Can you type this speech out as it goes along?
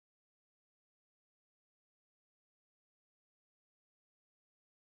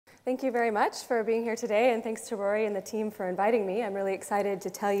Thank you very much for being here today, and thanks to Rory and the team for inviting me. I'm really excited to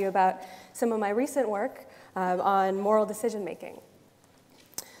tell you about some of my recent work on moral decision-making.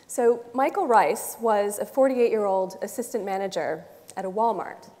 So Michael Rice was a 48-year-old assistant manager at a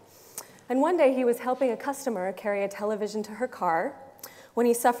Walmart. And one day he was helping a customer carry a television to her car when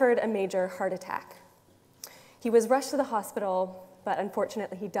he suffered a major heart attack. He was rushed to the hospital, but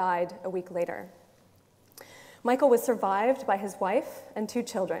unfortunately he died a week later. Michael was survived by his wife and 2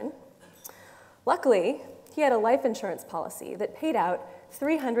 children. Luckily, he had a life insurance policy that paid out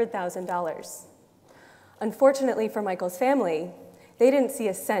 $300,000. Unfortunately for Michael's family, they didn't see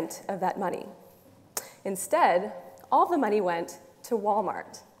a cent of that money. Instead, all the money went to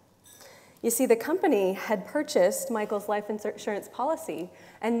Walmart. You see, the company had purchased Michael's life insurance policy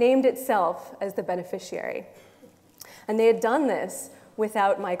and named itself as the beneficiary. And they had done this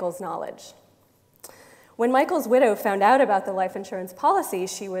without Michael's knowledge. When Michael's widow found out about the life insurance policy,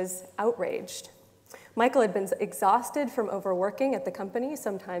 she was outraged. Michael had been exhausted from overworking at the company,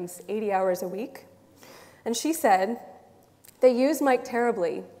 sometimes 80 hours a week. And she said, "They use Mike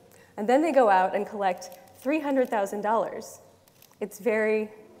terribly, and then they go out and collect $300,000. It's very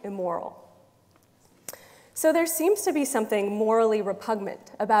immoral." So there seems to be something morally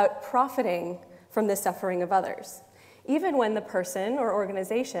repugnant about profiting from the suffering of others, even when the person or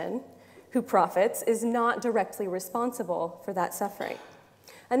organization who profits is not directly responsible for that suffering.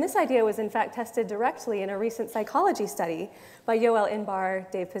 And this idea was in fact tested directly in a recent psychology study by Yoel Inbar,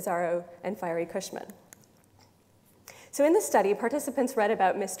 Dave Pizarro, and Fiery Cushman. So in the study, participants read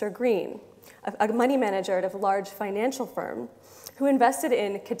about Mr. Green, a money manager at a large financial firm who invested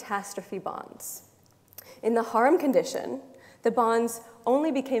in catastrophe bonds. In the harm condition, the bonds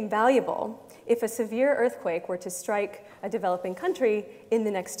only became valuable if a severe earthquake were to strike a developing country in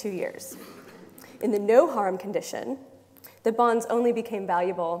the next 2 years. In the no harm condition, the bonds only became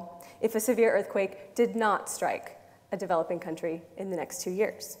valuable if a severe earthquake did not strike a developing country in the next 2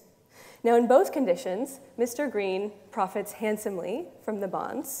 years. Now, in both conditions, Mr. Green profits handsomely from the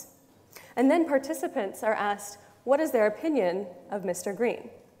bonds, and then participants are asked, what is their opinion of Mr. Green?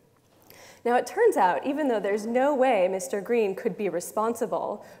 Now, it turns out, even though there's no way Mr. Green could be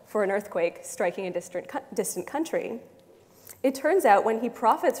responsible for an earthquake striking a distant country, it turns out when he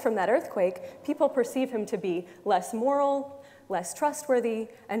profits from that earthquake, people perceive him to be less moral, less trustworthy,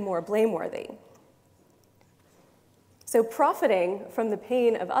 and more blameworthy. So profiting from the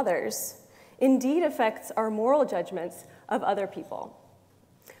pain of others indeed affects our moral judgments of other people.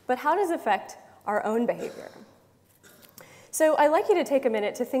 But how does it affect our own behavior? So I'd like you to take a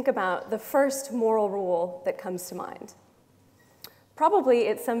minute to think about the first moral rule that comes to mind. Probably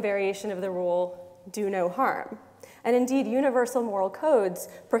it's some variation of the rule, do no harm. And indeed, universal moral codes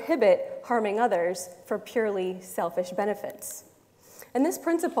prohibit harming others for purely selfish benefits. And this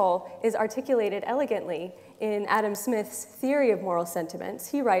principle is articulated elegantly in Adam Smith's theory of moral sentiments.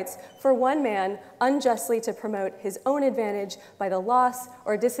 He writes, "For one man unjustly to promote his own advantage by the loss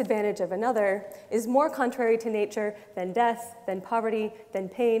or disadvantage of another is more contrary to nature than death, than poverty, than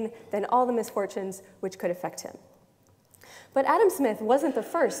pain, than all the misfortunes which could affect him." But Adam Smith wasn't the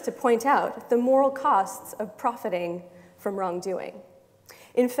first to point out the moral costs of profiting from wrongdoing.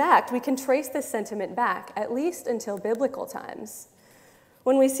 In fact, we can trace this sentiment back at least until biblical times,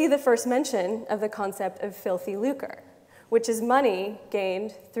 when we see the first mention of the concept of filthy lucre, which is money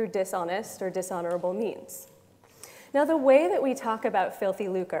gained through dishonest or dishonorable means. Now, the way that we talk about filthy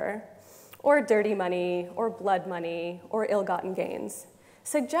lucre, or dirty money, or blood money, or ill-gotten gains,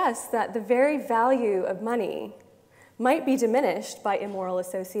 suggests that the very value of money might be diminished by immoral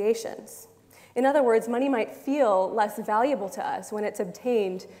associations. In other words, money might feel less valuable to us when it's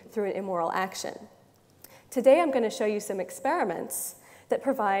obtained through an immoral action. Today, I'm going to show you some experiments that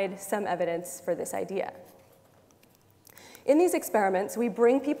provide some evidence for this idea. In these experiments, we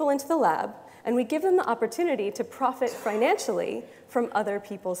bring people into the lab and we give them the opportunity to profit financially from other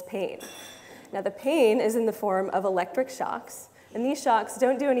people's pain. Now, the pain is in the form of electric shocks, and these shocks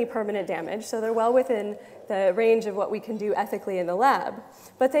don't do any permanent damage, so they're well within the range of what we can do ethically in the lab,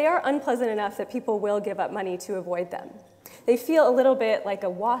 but they are unpleasant enough that people will give up money to avoid them. They feel a little bit like a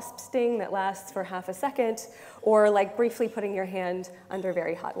wasp sting that lasts for half a second, or like briefly putting your hand under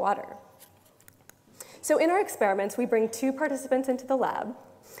very hot water. So in our experiments, we bring 2 participants into the lab,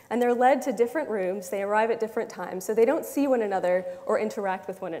 and they're led to different rooms. They arrive at different times, so they don't see one another or interact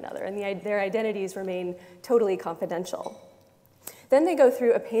with one another, and their identities remain totally confidential. Then they go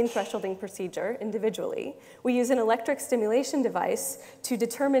through a pain thresholding procedure individually. We use an electric stimulation device to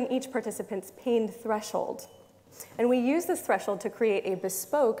determine each participant's pain threshold. And we use this threshold to create a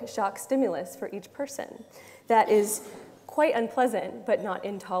bespoke shock stimulus for each person that is quite unpleasant, but not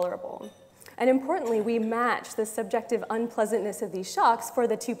intolerable. And importantly, we match the subjective unpleasantness of these shocks for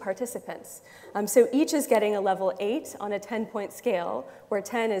the two participants. So each is getting a level 8 on a 10-point scale, where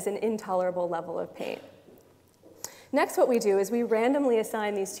 10 is an intolerable level of pain. Next, what we do is we randomly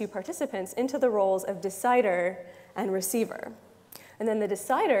assign these two participants into the roles of decider and receiver. And then the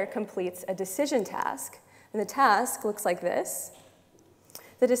decider completes a decision task, and the task looks like this.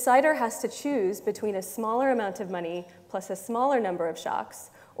 The decider has to choose between a smaller amount of money plus a smaller number of shocks,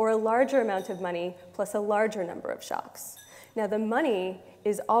 or a larger amount of money plus a larger number of shocks. Now, the money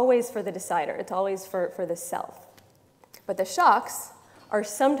is always for the decider. It's always for the self. But the shocks are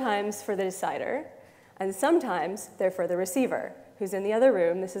sometimes for the decider, and sometimes they're for the receiver, who's in the other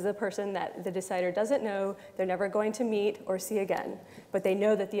room. This is a person that the decider doesn't know, they're never going to meet or see again, but they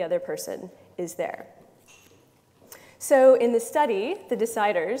know that the other person is there. So in the study, the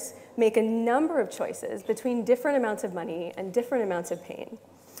deciders make a number of choices between different amounts of money and different amounts of pain.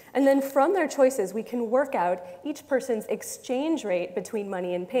 And then from their choices, we can work out each person's exchange rate between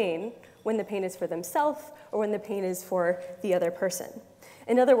money and pain, when the pain is for themselves or when the pain is for the other person.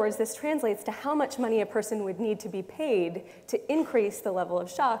 In other words, this translates to how much money a person would need to be paid to increase the level of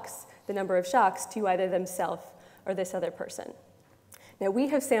shocks, the number of shocks, to either themselves or this other person. Now, we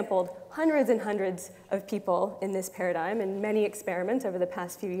have sampled hundreds and hundreds of people in this paradigm in many experiments over the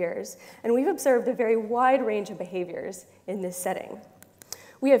past few years, and we've observed a very wide range of behaviors in this setting.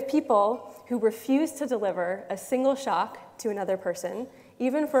 We have people who refuse to deliver a single shock to another person,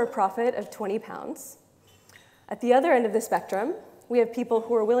 even for a profit of 20 pounds. At the other end of the spectrum, we have people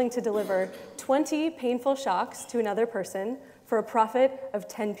who are willing to deliver 20 painful shocks to another person for a profit of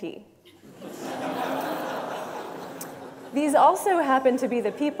 10p. These also happen to be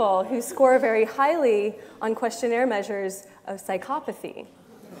the people who score very highly on questionnaire measures of psychopathy,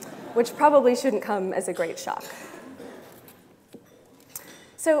 which probably shouldn't come as a great shock.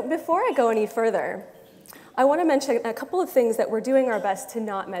 So before I go any further, I want to mention a couple of things that we're doing our best to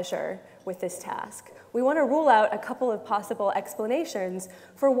not measure with this task. We want to rule out a couple of possible explanations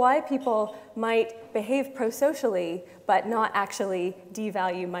for why people might behave prosocially but not actually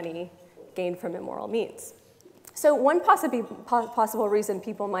devalue money gained from immoral means. So one possible reason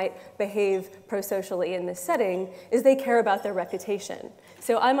people might behave prosocially in this setting is they care about their reputation.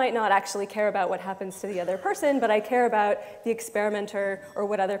 So I might not actually care about what happens to the other person, but I care about the experimenter or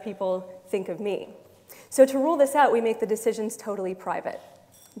what other people think of me. So to rule this out, we make the decisions totally private.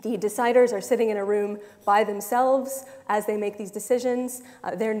 The deciders are sitting in a room by themselves as they make these decisions.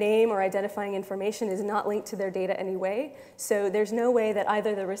 Their name or identifying information is not linked to their data anyway, so there's no way that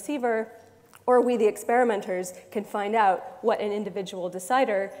either the receiver or we, the experimenters, can find out what an individual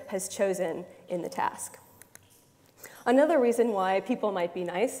decider has chosen in the task. Another reason why people might be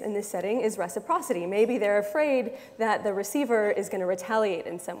nice in this setting is reciprocity. Maybe they're afraid that the receiver is going to retaliate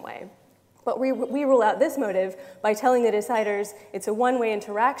in some way. But we rule out this motive by telling the deciders it's a one-way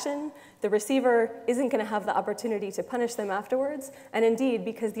interaction. The receiver isn't going to have the opportunity to punish them afterwards. And indeed,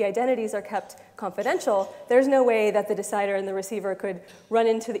 because the identities are kept confidential, there's no way that the decider and the receiver could run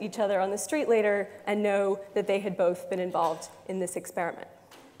into each other on the street later and know that they had both been involved in this experiment.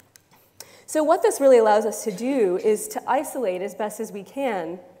 So what this really allows us to do is to isolate as best as we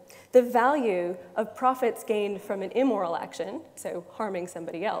can the value of profits gained from an immoral action, so harming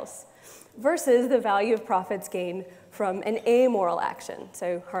somebody else, versus the value of profits gained from an amoral action,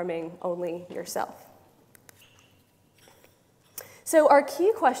 so harming only yourself. So our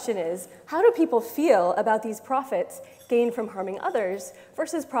key question is, how do people feel about these profits gained from harming others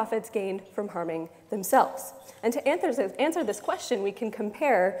versus profits gained from harming themselves? And to answer this question, we can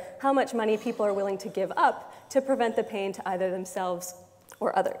compare how much money people are willing to give up to prevent the pain to either themselves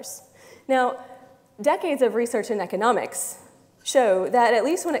or others. Now, decades of research in economics show that at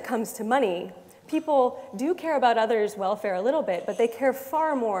least when it comes to money, people do care about others' welfare a little bit, but they care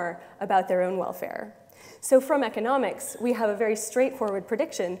far more about their own welfare. So from economics, we have a very straightforward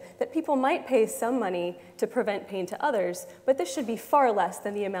prediction that people might pay some money to prevent pain to others, but this should be far less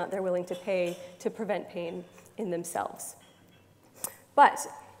than the amount they're willing to pay to prevent pain in themselves. But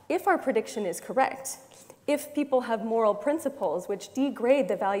if our prediction is correct, if people have moral principles which degrade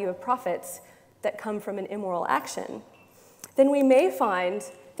the value of profits that come from an immoral action, then we may find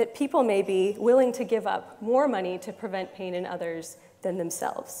that people may be willing to give up more money to prevent pain in others than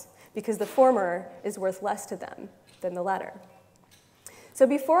themselves, because the former is worth less to them than the latter. So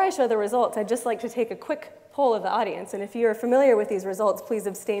before I show the results, I'd just like to take a quick poll of the audience, and if you're familiar with these results, please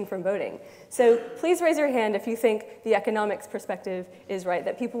abstain from voting. So please raise your hand if you think the economics perspective is right,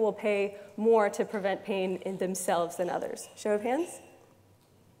 that people will pay more to prevent pain in themselves than others. Show of hands?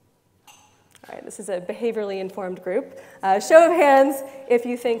 All right, This is a behaviorally informed group. Show of hands if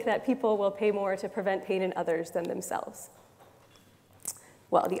you think that people will pay more to prevent pain in others than themselves.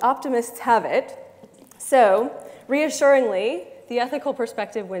 Well, the optimists have it. So, reassuringly, the ethical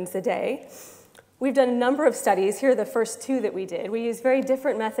perspective wins the day. We've done a number of studies. Here are the first two that we did. We used very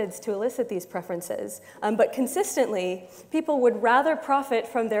different methods to elicit these preferences, but consistently, people would rather profit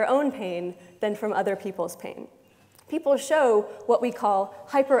from their own pain than from other people's pain. People show what we call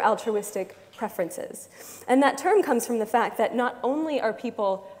hyper-altruistic preferences. And that term comes from the fact that not only are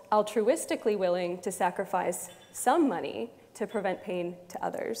people altruistically willing to sacrifice some money to prevent pain to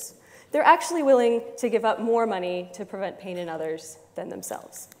others, they're actually willing to give up more money to prevent pain in others than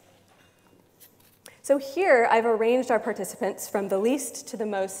themselves. So here, I've arranged our participants from the least to the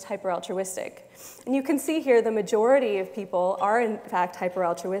most hyper-altruistic. And you can see here the majority of people are, in fact,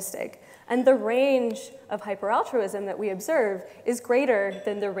 hyper-altruistic. And the range of hyper-altruism that we observe is greater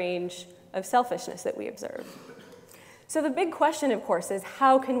than the range of selfishness that we observe. So the big question, of course, is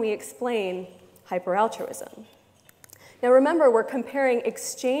how can we explain hyper-altruism? Now remember, we're comparing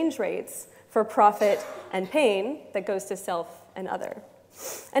exchange rates for profit and pain that goes to self and other.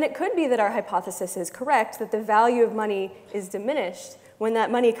 And it could be that our hypothesis is correct, that the value of money is diminished when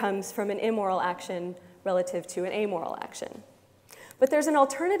that money comes from an immoral action relative to an amoral action. But there's an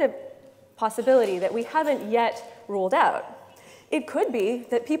alternative possibility that we haven't yet ruled out. It could be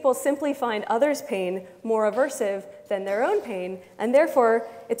that people simply find others' pain more aversive than their own pain, and therefore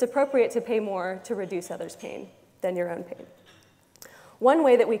it's appropriate to pay more to reduce others' pain than your own pain. One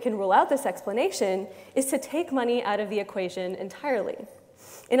way that we can rule out this explanation is to take money out of the equation entirely.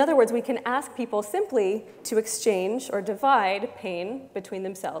 In other words, we can ask people simply to exchange or divide pain between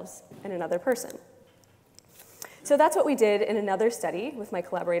themselves and another person. So that's what we did in another study with my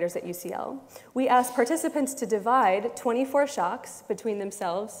collaborators at UCL. We asked participants to divide 24 shocks between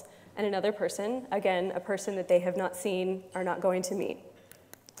themselves and another person, again, a person that they have not seen, are not going to meet.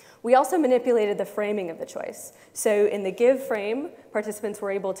 We also manipulated the framing of the choice. So in the give frame, participants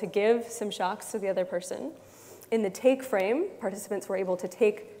were able to give some shocks to the other person. In the take frame, participants were able to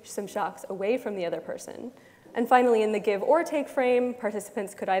take some shocks away from the other person. And finally, in the give or take frame,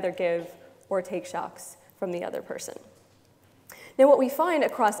 participants could either give or take shocks from the other person. Now, what we find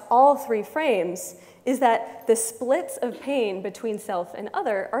across all three frames is that the splits of pain between self and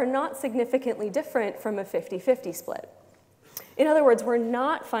other are not significantly different from a 50-50 split. In other words, we're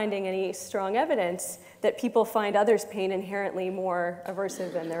not finding any strong evidence that people find others' pain inherently more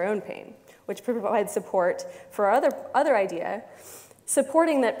aversive than their own pain, which provides support for our other idea,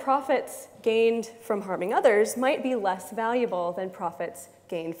 supporting that profits gained from harming others might be less valuable than profits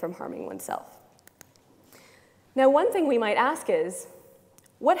gained from harming oneself. Now, one thing we might ask is,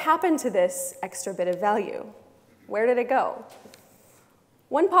 what happened to this extra bit of value? Where did it go?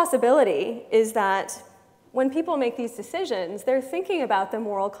 One possibility is that when people make these decisions, they're thinking about the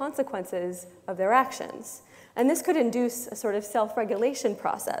moral consequences of their actions. And this could induce a sort of self-regulation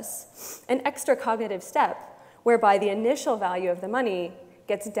process, an extra cognitive step, whereby the initial value of the money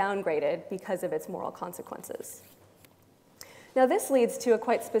gets downgraded because of its moral consequences. Now, this leads to a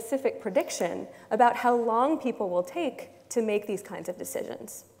quite specific prediction about how long people will take to make these kinds of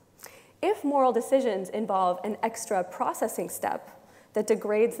decisions. If moral decisions involve an extra processing step that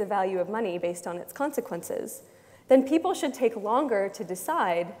degrades the value of money based on its consequences, then people should take longer to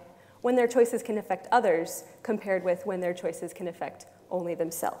decide when their choices can affect others compared with when their choices can affect only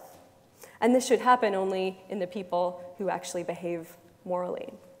themselves. And this should happen only in the people who actually behave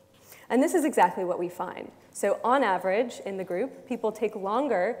morally. And this is exactly what we find. So on average, in the group, people take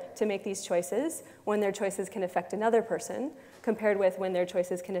longer to make these choices when their choices can affect another person, compared with when their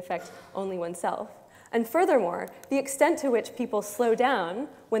choices can affect only oneself. And furthermore, the extent to which people slow down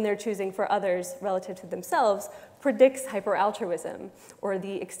when they're choosing for others relative to themselves predicts hyper-altruism, or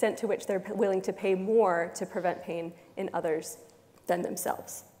the extent to which they're willing to pay more to prevent pain in others than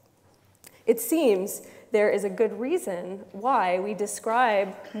themselves. It seems there is a good reason why we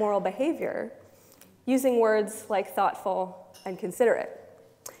describe moral behavior using words like thoughtful and considerate.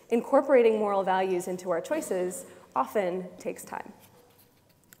 Incorporating moral values into our choices often takes time.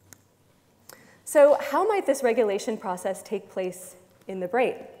 So how might this regulation process take place in the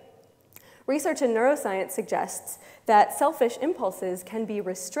brain? Research in neuroscience suggests that selfish impulses can be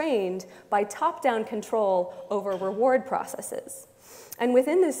restrained by top-down control over reward processes. And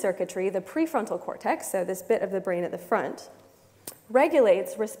within this circuitry, the prefrontal cortex, so this bit of the brain at the front,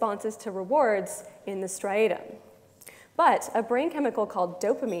 regulates responses to rewards in the striatum. But a brain chemical called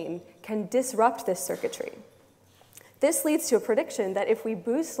dopamine can disrupt this circuitry. This leads to a prediction that if we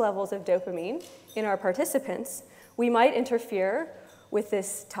boost levels of dopamine in our participants, we might interfere with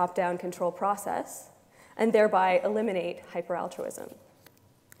this top-down control process and thereby eliminate hyperaltruism.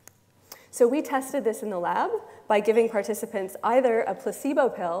 So we tested this in the lab by giving participants either a placebo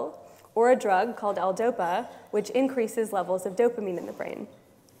pill or a drug called L-DOPA, which increases levels of dopamine in the brain.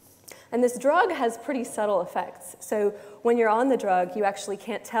 And this drug has pretty subtle effects. So when you're on the drug, you actually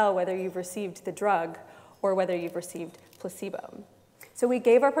can't tell whether you've received the drug or whether you've received placebo. So we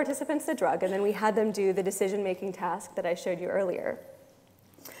gave our participants the drug, and then we had them do the decision-making task that I showed you earlier.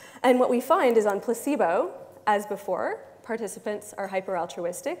 And what we find is on placebo, as before, participants are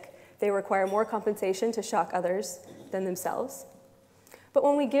hyperaltruistic. They require more compensation to shock others than themselves. But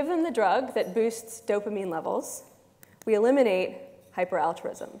when we give them the drug that boosts dopamine levels, we eliminate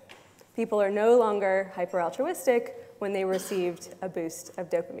hyperaltruism. People are no longer hyperaltruistic when they received a boost of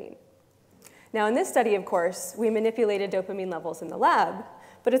dopamine. Now, in this study, of course, we manipulated dopamine levels in the lab,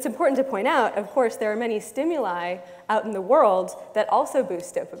 but it's important to point out, of course, there are many stimuli out in the world that also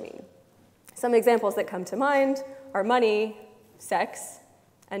boost dopamine. Some examples that come to mind are money, sex,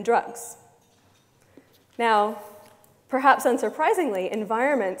 and drugs. Now, perhaps unsurprisingly,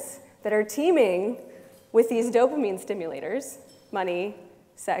 environments that are teeming with these dopamine stimulators, money,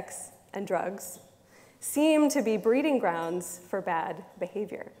 sex, and drugs, seem to be breeding grounds for bad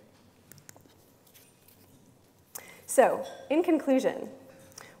behavior. So, in conclusion,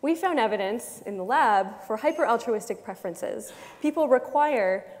 we found evidence in the lab for hyper-altruistic preferences. People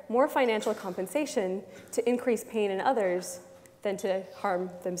require more financial compensation to increase pain in others than to harm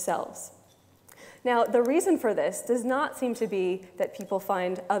themselves. Now, the reason for this does not seem to be that people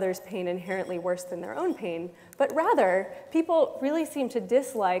find others' pain inherently worse than their own pain, but rather, people really seem to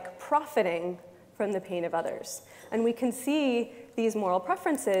dislike profiting from the pain of others. And we can see these moral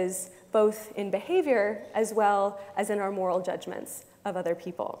preferences both in behavior as well as in our moral judgments of other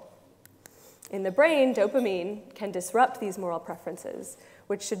people. In the brain, dopamine can disrupt these moral preferences,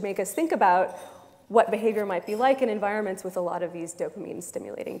 which should make us think about what behavior might be like in environments with a lot of these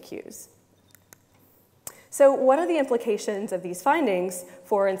dopamine-stimulating cues. So what are the implications of these findings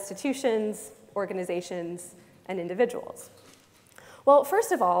for institutions, organizations, and individuals? Well,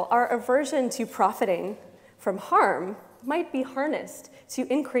 first of all, our aversion to profiting from harm might be harnessed to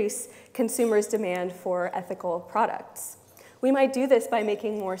increase consumers' demand for ethical products. We might do this by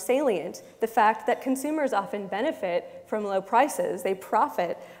making more salient the fact that consumers often benefit from low prices. They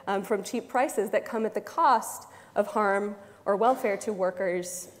profit from cheap prices that come at the cost of harm or welfare to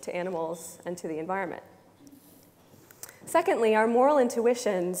workers, to animals, and to the environment. Secondly, our moral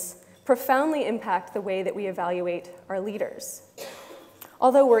intuitions profoundly impact the way that we evaluate our leaders.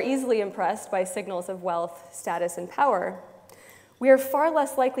 Although we're easily impressed by signals of wealth, status, and power, we are far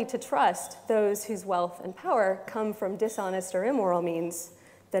less likely to trust those whose wealth and power come from dishonest or immoral means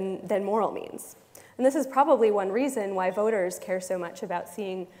than moral means. And this is probably one reason why voters care so much about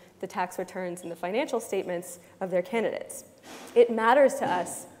seeing the tax returns and the financial statements of their candidates. It matters to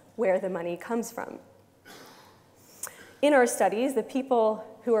us where the money comes from. In our studies, the people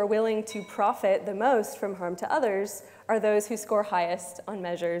who are willing to profit the most from harm to others are those who score highest on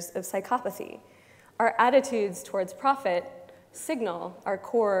measures of psychopathy. Our attitudes towards profit signal our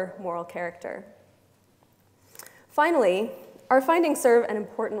core moral character. Finally, our findings serve an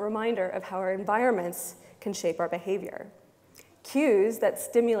important reminder of how our environments can shape our behavior. Cues that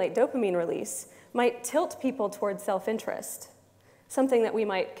stimulate dopamine release might tilt people towards self-interest, something that we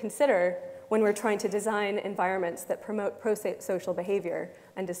might consider when we're trying to design environments that promote pro-social behavior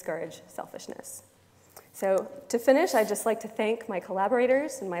and discourage selfishness. So to finish, I'd just like to thank my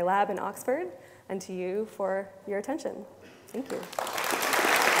collaborators in my lab in Oxford and to you for your attention. Thank you.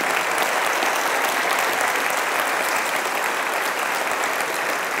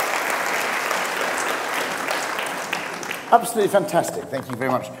 Absolutely fantastic. Thank you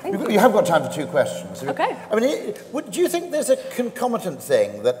very much. You have got time for two questions. Okay. I mean, do you think there's a concomitant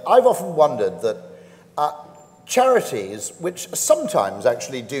thing that I've often wondered that charities, which sometimes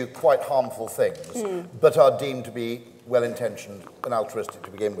actually do quite harmful things, but are deemed to be well-intentioned and altruistic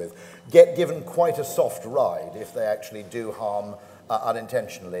to begin with, get given quite a soft ride if they actually do harm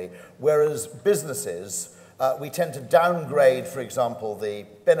unintentionally, whereas businesses, we tend to downgrade, for example, the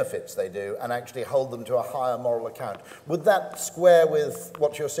benefits they do and actually hold them to a higher moral account. Would that square with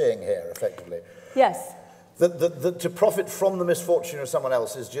what you're seeing here, effectively? Yes. That to profit from the misfortune of someone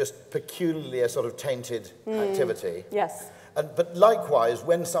else is just peculiarly a sort of tainted activity. Yes. But likewise,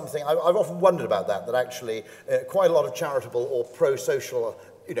 when something, I've often wondered about that actually quite a lot of charitable or pro-social,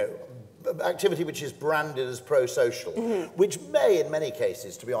 activity which is branded as pro-social, which may, in many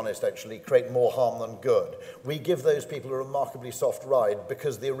cases, to be honest, actually create more harm than good. We give those people a remarkably soft ride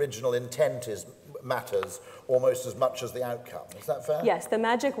because the original intent is matters almost as much as the outcome. Is that fair? Yes, the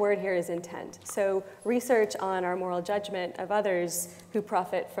magic word here is intent. So research on our moral judgment of others who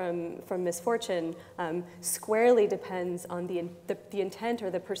profit from misfortune squarely depends on the intent or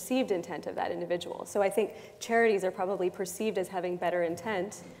the perceived intent of that individual. So I think charities are probably perceived as having better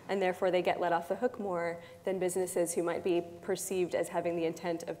intent, and therefore they get let off the hook more than businesses who might be perceived as having the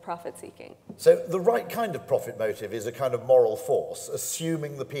intent of profit-seeking. So the right kind of profit motive is a kind of moral force,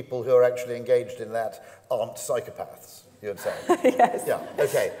 assuming the people who are actually engaged in that aren't psychopaths, you would say. Yes. Yeah,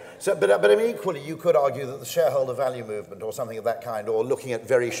 okay. So, but I mean, equally, you could argue that the shareholder value movement or something of that kind, or looking at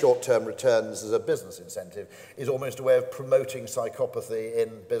very short-term returns as a business incentive, is almost a way of promoting psychopathy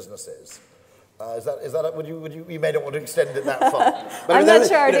in businesses. Is that would you may not want to extend it that far. But I'm not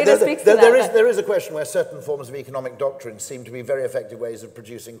sure our data speaks to that. There is a question where certain forms of economic doctrine seem to be very effective ways of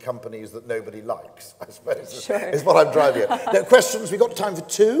producing companies that nobody likes, I suppose, is what I'm driving at. Now, questions, we've got time for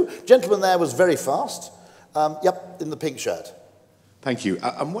 2. Gentleman there was very fast. Yep, in the pink shirt. Thank you.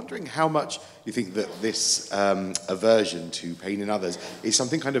 I'm wondering how much you think that this aversion to pain in others is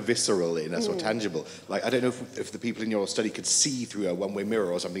something kind of visceral in us or tangible. Like, I don't know if the people in your study could see through a one-way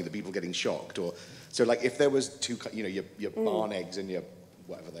mirror or something, the people getting shocked. Or so, like, if there was two, you know, your barn eggs and your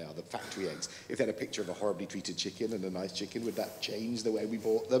whatever they are, the factory eggs, if they had a picture of a horribly treated chicken and a nice chicken, would that change the way we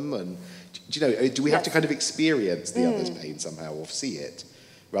bought them? And do you know, do we have to kind of experience the other's pain somehow or see it,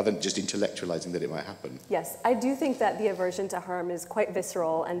 rather than just intellectualizing that it might happen? Yes, I do think that the aversion to harm is quite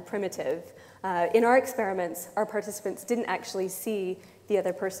visceral and primitive. In our experiments, our participants didn't actually see the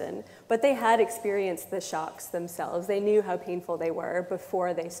other person, but they had experienced the shocks themselves. They knew how painful they were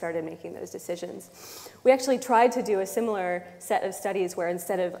before they started making those decisions. We actually tried to do a similar set of studies where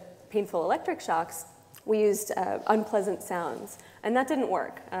instead of painful electric shocks, we used unpleasant sounds. And that didn't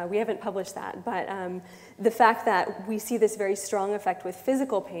work. We haven't published that. But the fact that we see this very strong effect with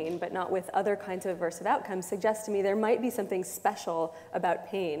physical pain, but not with other kinds of aversive outcomes, suggests to me there might be something special about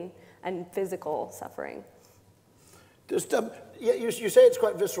pain and physical suffering. Just, yeah, you say it's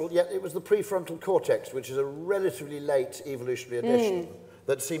quite visceral, yet it was the prefrontal cortex, which is a relatively late evolutionary addition,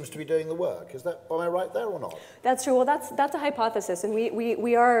 that seems to be doing the work. Is that, am I right there or not? That's true. Well, that's a hypothesis, and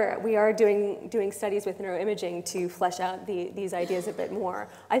we are doing studies with neuroimaging to flesh out these ideas a bit more.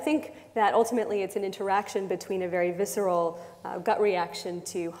 I think that ultimately it's an interaction between a very visceral gut reaction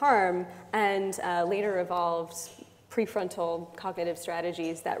to harm and later evolved prefrontal cognitive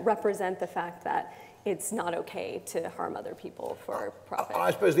strategies that represent the fact that it's not okay to harm other people for profit.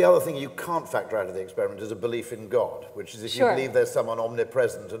 I suppose the other thing you can't factor out of the experiment is a belief in God, which is if you believe there's someone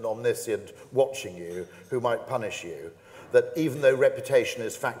omnipresent and omniscient watching you who might punish you, that even though reputation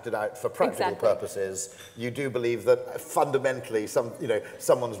is factored out for practical purposes, you do believe that fundamentally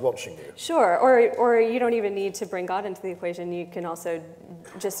someone's watching you. Sure, or you don't even need to bring God into the equation. You can also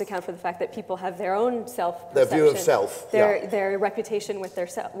just account for the fact that people have their own self-perception. Their view of self. Their reputation with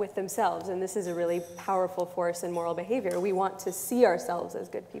themselves, and this is a really powerful force in moral behavior. We want to see ourselves as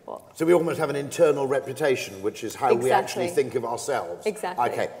good people. So we almost have an internal reputation, which is how we actually think of ourselves. Exactly.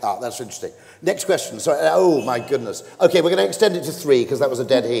 Okay, that's interesting. Next question. Sorry. Oh, my goodness. Okay, we're going to extend it to 3 because that was a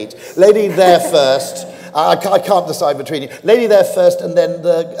dead heat. Lady there first. I can't decide between you. Lady there first, and then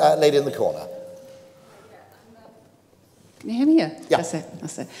the lady in the corner. Can you hear me? Yeah. Yeah.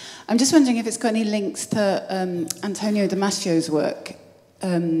 That's it. I'm just wondering if it's got any links to Antonio Damasio's work,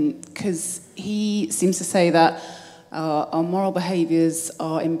 because he seems to say that our moral behaviours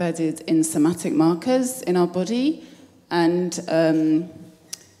are embedded in somatic markers in our body, and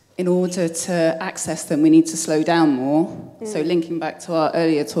in order to access them, we need to slow down more. So linking back to our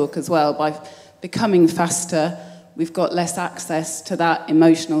earlier talk as well, by becoming faster, we've got less access to that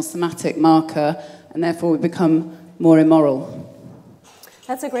emotional somatic marker, and therefore we become more immoral.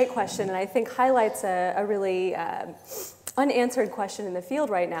 That's a great question, and I think highlights a really unanswered question in the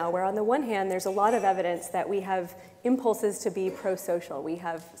field right now, where on the one hand, there's a lot of evidence that we have impulses to be pro-social. We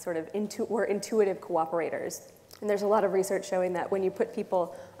have we're intuitive cooperators. And there's a lot of research showing that when you put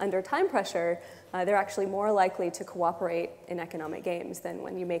people under time pressure, they're actually more likely to cooperate in economic games than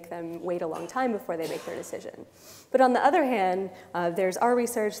when you make them wait a long time before they make their decision. But on the other hand, there's our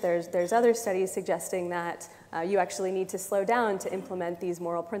research, there's other studies suggesting that you actually need to slow down to implement these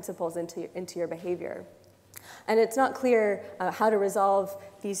moral principles into your behavior. And it's not clear how to resolve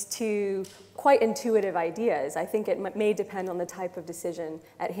these two quite intuitive ideas. I think it may depend on the type of decision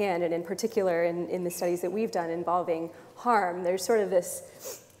at hand, and in particular in the studies that we've done involving harm, there's sort of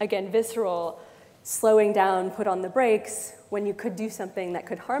this, again, visceral slowing down, put on the brakes, when you could do something that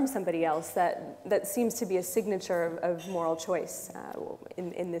could harm somebody else, that seems to be a signature of moral choice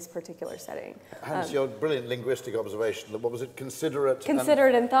in this particular setting. Hence your brilliant linguistic observation, what was it, considerate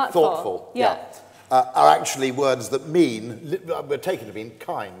and thoughtful. Yeah. are actually words that mean, we're taken to mean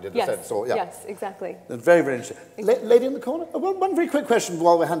kind in a sense. Or, yeah. Yes, exactly. Very, very interesting. Lady in the corner? One very quick question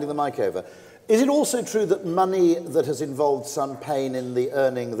while we're handing the mic over. Is it also true that money that has involved some pain in the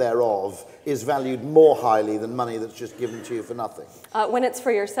earning thereof is valued more highly than money that's just given to you for nothing? When it's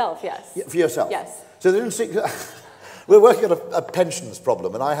for yourself, yes. Yeah, for yourself? Yes. So the interesting... We're working on a pensions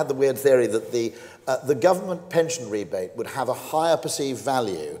problem, and I had the weird theory that the government pension rebate would have a higher perceived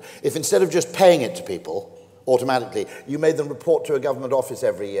value if instead of just paying it to people automatically, you made them report to a government office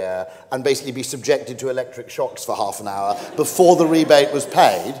every year and basically be subjected to electric shocks for half an hour before the rebate was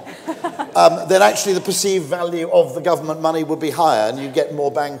paid, then actually the perceived value of the government money would be higher and you'd get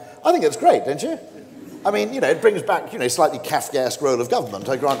more bang. I think it's great, don't you? I mean, you know, it brings back, you know, slightly Kafkaesque role of government,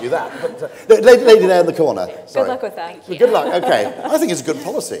 I grant you that. But lady there in the corner. Sorry. Good luck with that. Good luck, okay. I think it's a good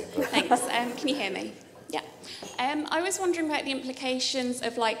policy. Thanks. Can you hear me? Yeah. I was wondering about the implications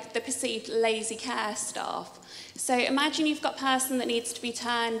of, like, the perceived lazy care staff. So imagine you've got a person that needs to be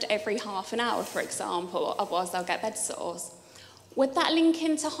turned every half an hour, for example, otherwise they'll get bed sores. Would that link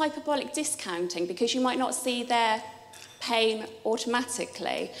into hyperbolic discounting? Because you might not see their pain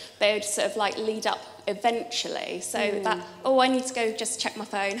automatically, they would sort of like lead up eventually. So that, oh, I need to go just check my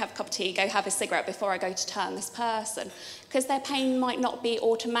phone, have a cup of tea, go have a cigarette before I go to turn this person. Because their pain might not be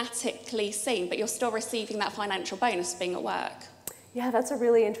automatically seen, but you're still receiving that financial bonus being at work. Yeah, that's a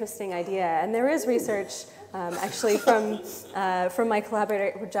really interesting idea. And there is research actually from my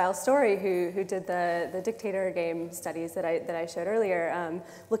collaborator Giles Story, who did the dictator game studies that I showed earlier,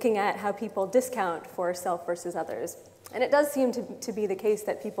 looking at how people discount for self versus others. And it does seem to be the case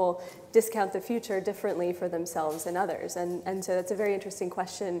that people discount the future differently for themselves and others. And so that's a very interesting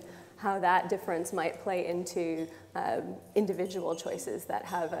question, how that difference might play into individual choices that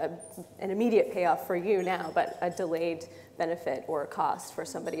have an immediate payoff for you now, but a delayed benefit or cost for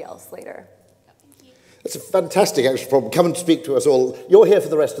somebody else later. It's a fantastic actual problem. Come and speak to us all. You're here for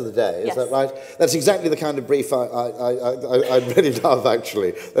the rest of the day, is that right? That's exactly the kind of brief I really love,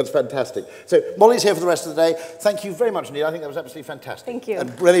 actually. That's fantastic. So Molly's here for the rest of the day. Thank you very much indeed. I think that was absolutely fantastic. Thank you.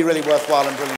 And really, really worthwhile and brilliant.